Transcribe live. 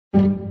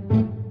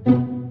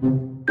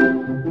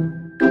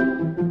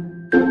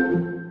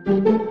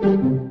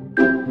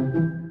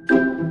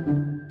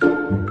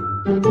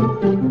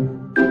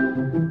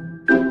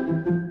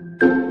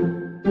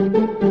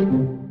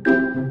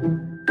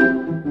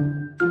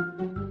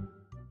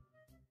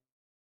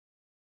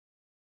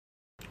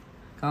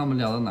刚刚我们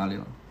聊到哪里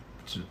了？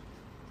是。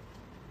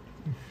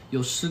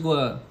有试过？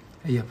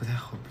哎呀，不太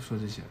好，不说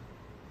这些。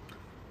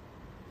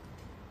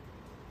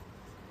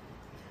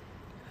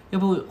要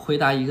不回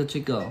答一个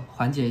这个，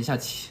缓解一下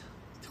气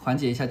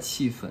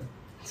氛。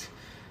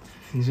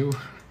你这，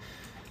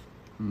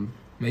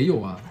没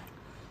有啊，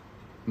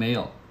没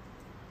有。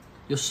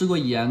有试过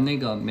演那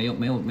个？没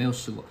有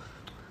试过。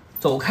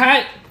走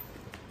开！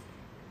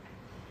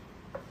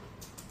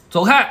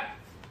走开！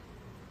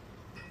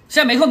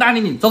现在没空搭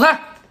理你，走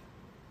开！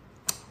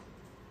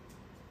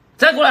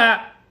再过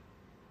来！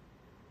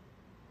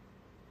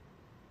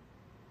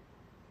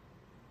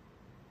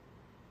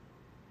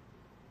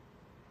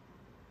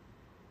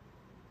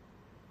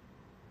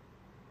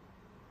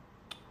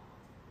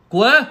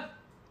滚！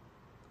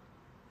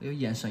有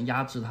眼神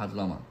压制他，知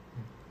道吗？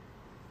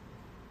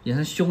眼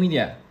神凶一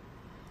点。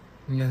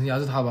你眼神压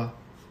制他吧。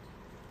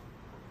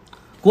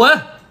滚！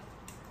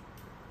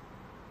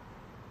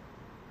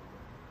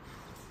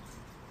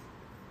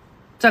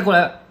再过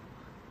来！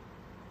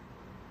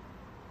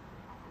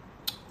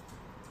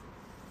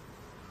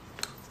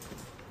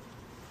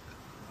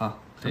好，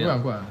他不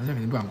敢过来，他现在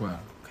肯定不敢过来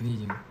了，肯定已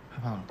经害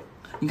怕了。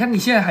你看你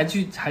现在还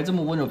这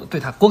么温柔的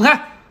对他，滚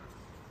开！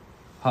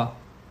好，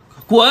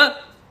滚！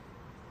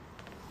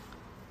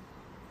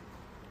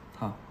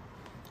好，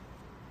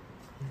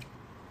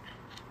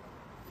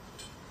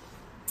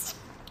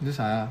你这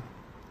啥呀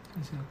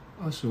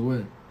？20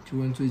问就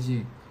问最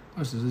近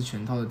，20是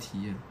全套的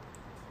体验。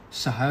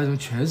啥呀？怎么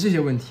全是这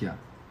些问题啊？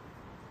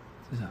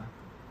这啥？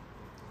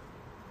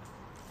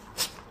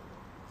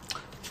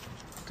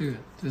这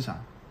是啥？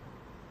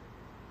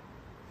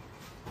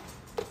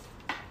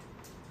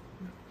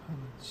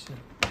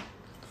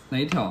哪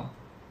一条？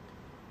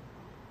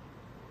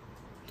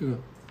这个。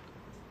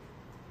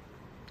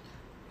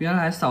原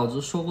来嫂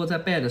子说过，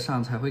在 bed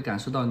上才会感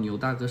受到牛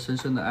大哥深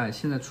深的爱。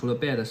现在除了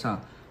bed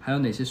上，还有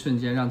哪些瞬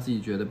间让自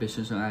己觉得被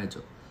深深爱着？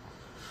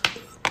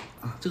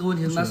啊，这个问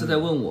题那是在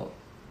问我。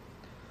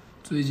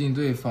最近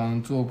对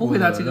方做过的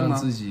让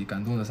自己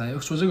感动的3件，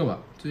说这个吧，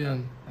这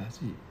样哎自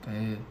己感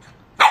觉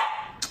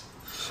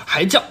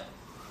还叫，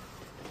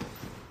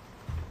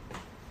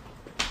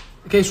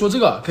可以说这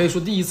个，可以说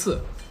第一次，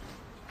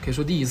可以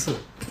说第一次，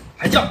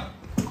还叫，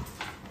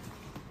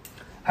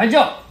还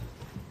叫，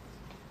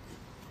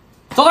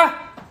走开，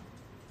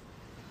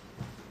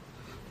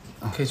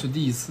可以说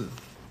第一次，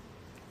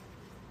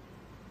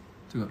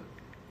这个，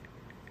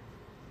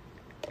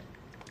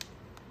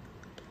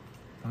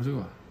然后这个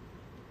吧。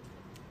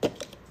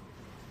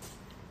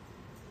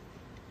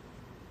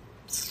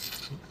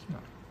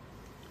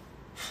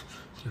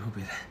最后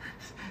备胎，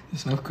这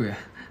什么鬼啊？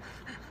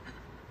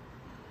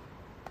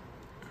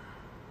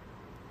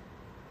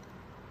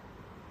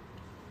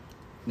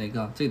哪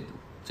个？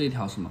这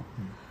条是吗？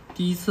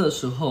第一次的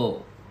时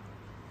候，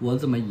我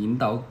怎么引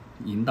导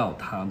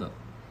他的？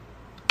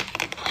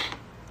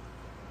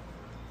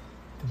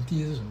第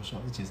一次什么时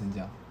候？是杰森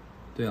家。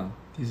对啊，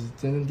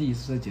真正第一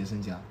次在杰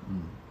森家。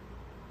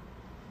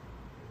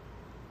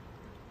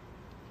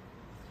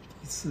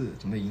第一次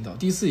怎么引导？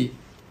第一次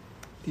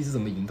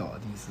怎么引导啊？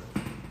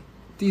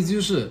第一次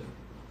就是，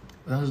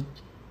我当时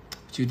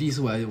其实第一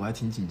次我还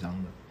挺紧张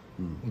的。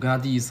我跟他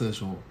第一次的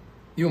时候，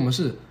因为我们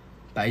是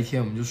白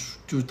天，我们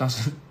就当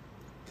时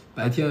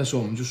白天的时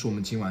候，我们就说我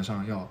们今晚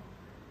上要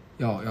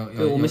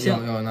我们先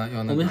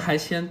我们还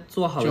先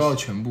做好了，就要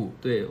全部。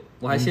对，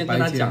我还先跟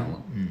他讲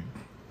了。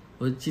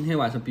我今天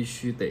晚上必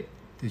须得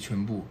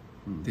全部，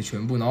得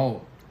全部。然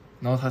后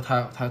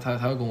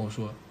他又跟我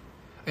说，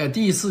哎呀，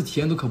第一次体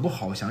验都可不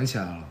好，我想起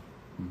来了。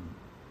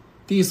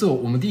第一次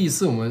我们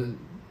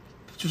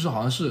就是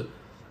好像是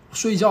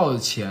睡觉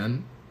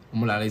前我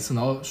们来了一次，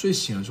然后睡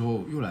醒了之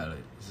后又来了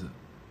一次。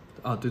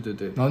啊，对。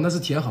然后那次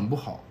体验很不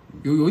好，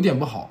有一点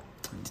不好。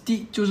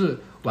就是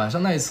晚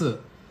上那一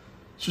次，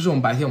就是我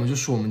们白天我们就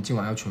说我们今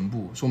晚要全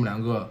部，说我们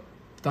2个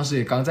当时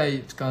也刚在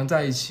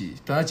一起，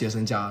刚在杰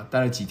森家待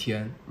了几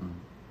天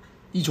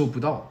，1周不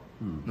到。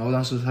然后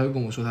当时他就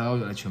跟我说他要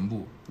来全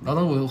部，然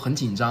后当时我很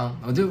紧张，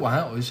然后就晚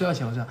上我就睡觉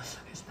前我想，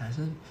男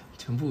生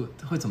全部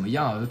会怎么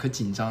样？我就可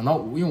紧张。然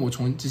后因为我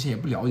从之前也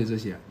不了解这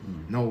些，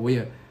然后我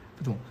也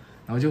不懂，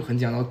然后就很紧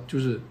张。然后就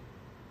是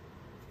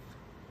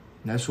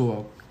你来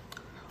说，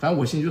反正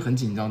我心里就很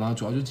紧张，然后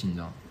主要就是紧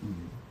张。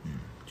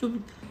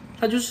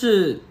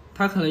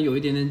他可能有一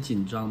点点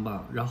紧张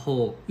吧，然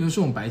后因为是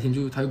我们白天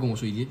他就跟我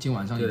说今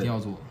晚上一定要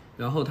做，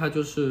然后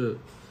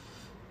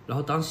然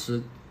后当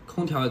时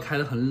空调也开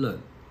得很冷。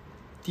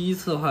第一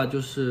次的话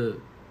就是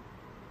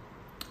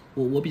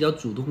我比较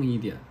主动一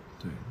点，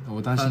对，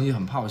我当时心里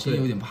很怕，我心里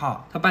有点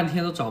怕，他半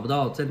天都找不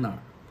到在哪儿。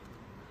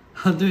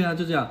对啊，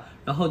就这样。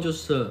然后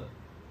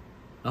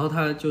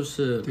他就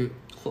是对，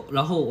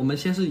然后我们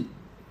先是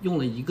用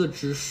了一个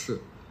姿势，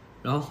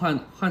然后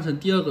换成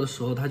第2个的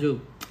时候，他就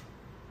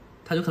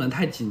可能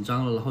太紧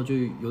张了，然后就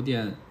有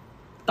点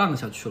荡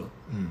下去了。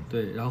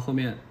对，然后后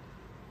面，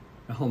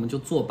然后我们就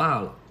作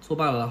罢了，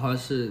然后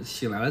是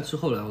醒来了之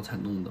后然后才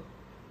弄的。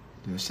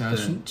对，醒来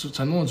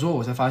才弄了之后，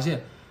我才发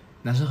现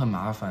男生很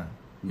麻烦。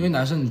因为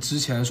男生你之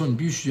前的时候你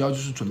必须要就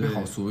是准备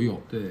好所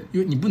有，对，因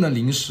为你不能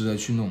临时的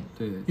去弄，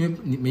对，因为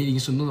你没临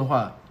时弄的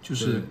话，就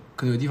是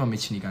可能有地方没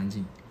清理干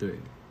净，对，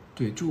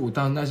对，就我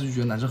当时那时就觉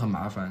得男生很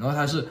麻烦，然后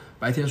他是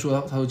白天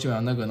说他说接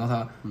完那个，然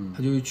后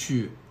他就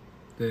去，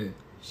对，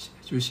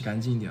就洗干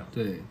净一点，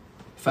对，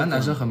反正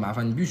男生很麻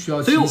烦，你必须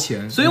要提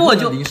前，所以我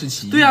就临时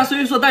起意，对啊，所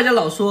以说大家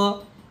老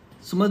说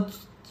什么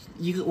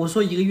我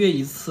说1个月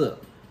1次，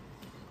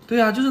对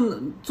啊，就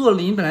是做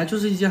零本来就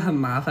是一件很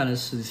麻烦的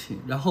事情，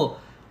然后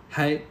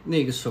还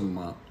那个什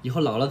么，以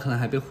后老了可能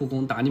还被护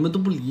工打，你们都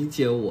不理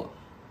解我。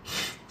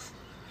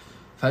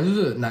反正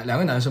就是两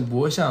个男生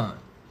不会像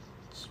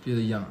别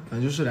的一样，反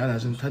正就是两个男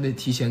生他得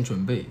提前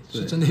准备，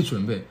是真得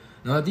准备。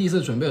然后第一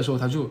次准备的时候，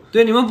他就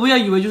对你们不要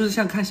以为就是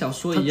像看小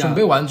说一样，他准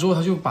备完之后，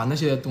他就把那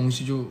些东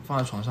西就放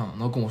在床上，然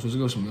后跟我说这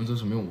个什么用，这个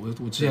什么用。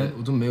我之前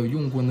我都没有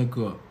用过那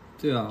个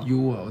对啊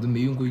U 啊，我都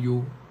没用过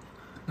U。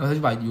然后他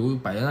就把油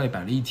摆在那里摆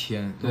了1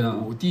天。对啊，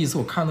我第一次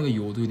我看那个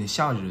油我都有点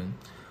吓人，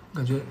我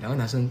感觉两个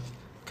男生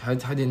还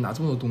得拿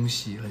这么多东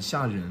西，很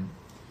吓人。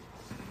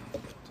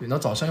对，然后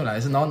早上又来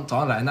一次，然后早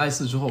上来那一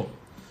次之后，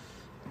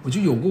我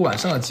就有过晚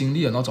上的经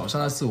历了，然后早上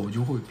那次我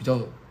就会比较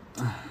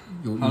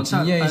有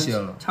经验一些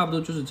了。差不多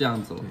就是这样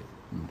子了。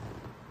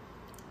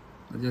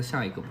那就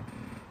下一个吧。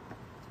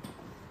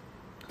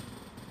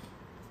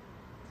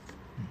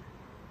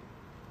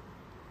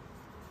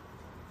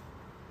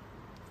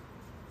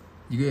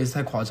1个月一次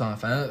太夸张了，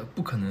反正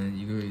不可能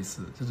1个月一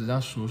次，就只这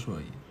样说说而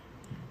已。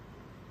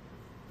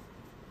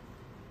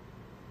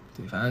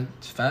对，反正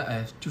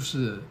哎，就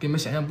是跟你们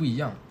想象不一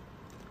样，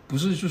不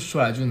是就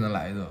说来就能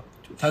来的，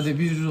他得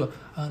必须就说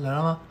啊来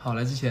了吗？好，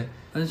来之前，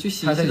去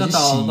洗个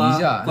澡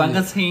吧，管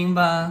个清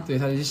吧。对，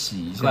他得去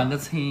洗一下，管个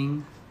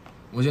清。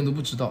我现在都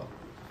不知道。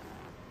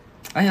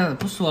哎呀，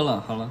不说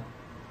了，好了，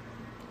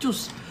就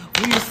是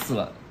无语死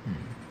了。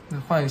那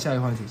换一个下一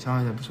个话题，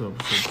下一个不说了，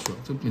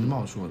这没什么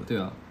好说的。对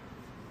啊。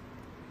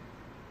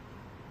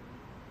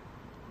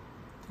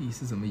第一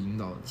次怎么引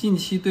导的？近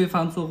期对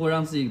方做过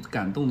让自己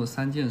感动的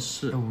3件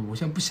事。我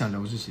现在不想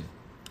聊这些，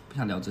不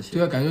想聊这些。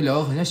对啊，感觉聊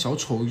得很像小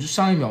丑。就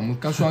上一秒我们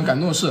刚说完感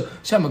动的事，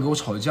下一秒给我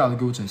吵架，都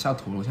给我整下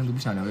头了。我现在都不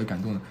想聊这些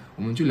感动的，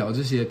我们就聊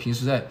这些平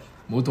时在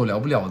某抖聊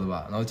不了的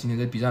吧。然后今天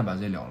在 B 站把这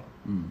些聊了。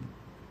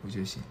我觉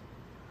得行。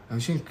然后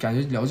现在感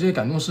觉聊这些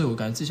感动的事，我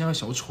感觉自己像个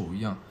小丑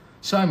一样。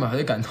上一秒还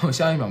在感动，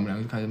下一秒我们两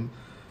个就开始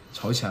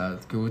吵起来了，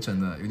给我整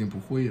的有点不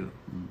会了。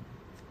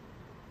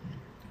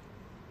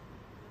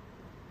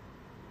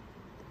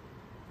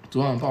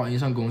昨晚办完硬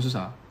上弓是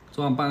啥？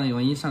昨晚办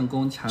完硬上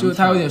弓，就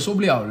他有点受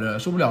不了了，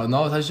然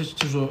后他就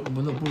说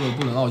不能，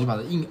然后我就把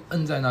他硬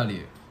摁在那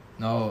里，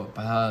然后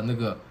把他摁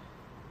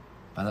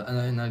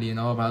在那里，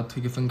然后把他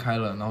腿给分开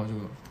了，然后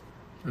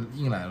就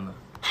硬来了，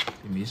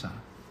也没啥。